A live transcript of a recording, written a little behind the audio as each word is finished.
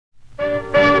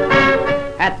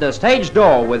At the Stage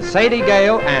Door with Sadie,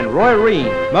 Gale, and Roy Rene,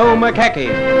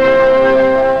 McCackie.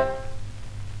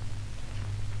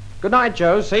 Good night,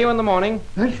 Joe. See you in the morning.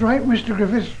 That's right, Mr.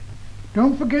 Griffiths.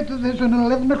 Don't forget that there's an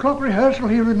 11 o'clock rehearsal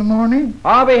here in the morning.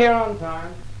 I'll be here on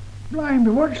time.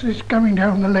 Blimey, what's this coming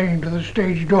down the lane to the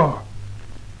Stage Door?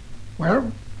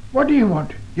 Well, what do you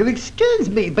want? You'll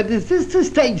excuse me, but is this the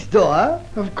Stage Door?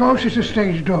 Of course it's a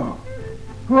Stage Door.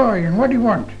 Who are you and what do you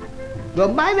want?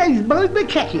 Well, my name's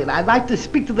McCackie, and I'd like to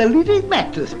speak to the leading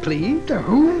actress, please. The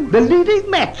who? The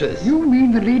leading actress. You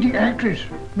mean the leading actress,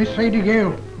 Miss Sadie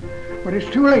Gale. But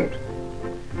it's too late.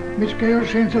 Miss Gale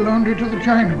sends the laundry to the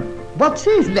Chinaman. What's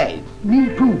his name? Me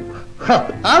Pooh.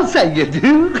 I'll say you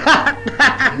do.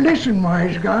 Listen,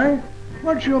 wise guy.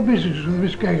 What's your business with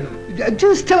Miss Gale?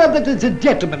 Just tell her that there's a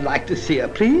gentleman like to see her,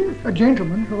 please. A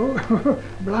gentleman? Oh,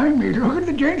 blimey, look at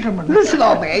the gentleman. Listen,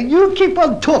 old man, you keep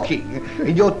on talking,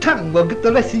 and your tongue will get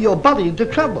the rest of your body into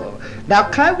trouble. Now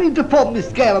kindly inform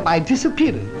Miss Gale of my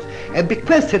disappearance, and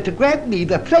bequest her to grant me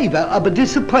the favour of a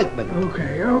disappointment.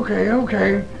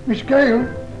 Okay. Miss Gale?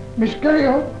 Miss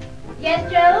Gale?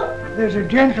 Yes, Joe? There's a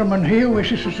gentleman here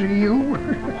wishes to see you.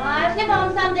 Well, I'll slip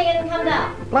on something and come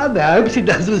down. Well, I hope she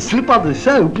doesn't slip on the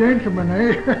soap. Gentleman,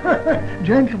 eh?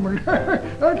 Gentleman.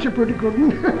 That's a pretty good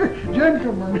one.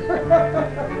 Gentleman.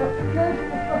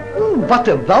 Ooh, what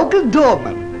a vulgar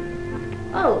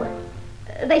doorman. Oh,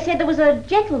 they said there was a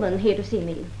gentleman here to see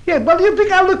me. Yeah, well, do you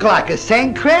think I look like a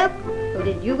sand crab? Oh,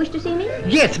 did you wish to see me?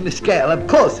 Yes, Miss Gale, of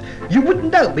course. You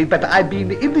wouldn't know me, but I've been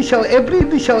in the show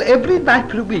every night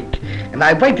for a week, and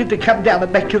I waited to come down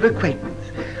and make your acquaintance.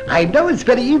 I know it's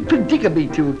very imprudent of me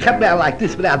to come down like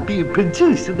this without being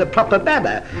produced in the proper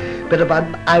manner, but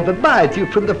I've admired you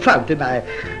from the front, and I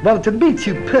want to meet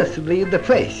you personally in the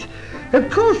flesh. Of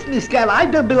course, Miss Gale, I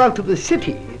don't belong to the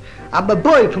city. I'm a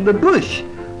boy from the bush.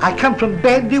 I come from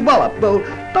Bandywallop. Well,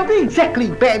 not exactly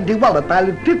Bandywallop. I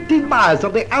live 15 miles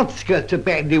on the outskirts of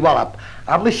Bandywallop.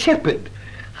 I'm a shepherd.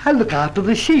 I look after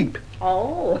the sheep.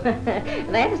 Oh,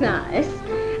 that's nice.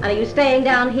 And are you staying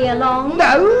down here long?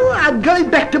 No, I'm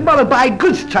going back tomorrow by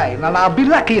goods train, and I'll be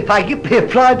lucky if I get there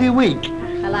Friday week.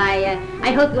 Well,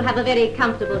 I hope you'll have a very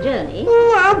comfortable journey.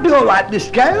 Oh, I'll be all right,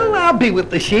 Miss Gale. I'll be with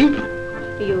the sheep.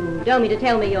 You don't mean to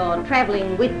tell me you're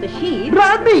travelling with the sheep?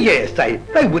 Blimey, yes,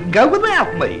 they wouldn't go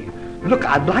without me. Look,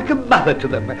 I'm like a mother to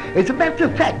them. As a matter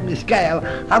of fact, Miss Gale,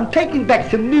 I'm taking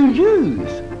back some new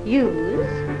ewes.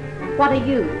 Ewes? What are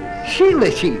ewes?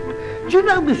 Sheila sheep. Do you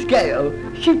know, Miss Gale,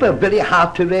 sheep are very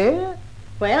hard to rear?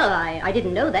 Well, I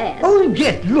didn't know that. Oh,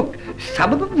 yes, look,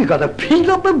 some of them you got to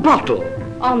peel on the bottle.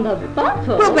 On the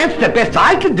bottle? Well, that's the best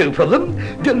I can do for them.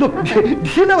 Look, do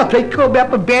you know what they call me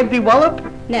up in Bandywallop?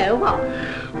 No, what?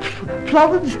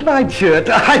 Florence Nightshirt.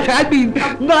 I mean,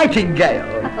 Nightingale.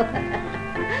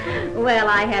 Well,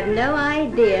 I had no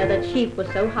idea that sheep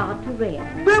were so hard to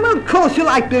rear. Well, of course, you're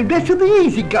like the rest of the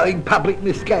easygoing public,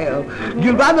 Miss Gale.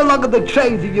 You run along on the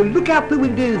trains and you look out the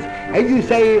windows and you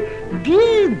say,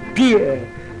 dear,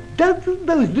 doesn't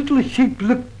those little sheep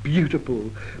look beautiful?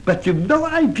 But you've no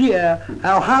idea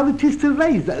how hard it is to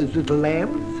raise those little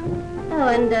lambs. Oh,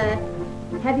 and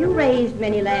have you raised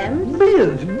many lambs?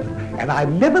 Millions, and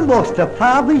I've never lost a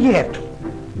father yet.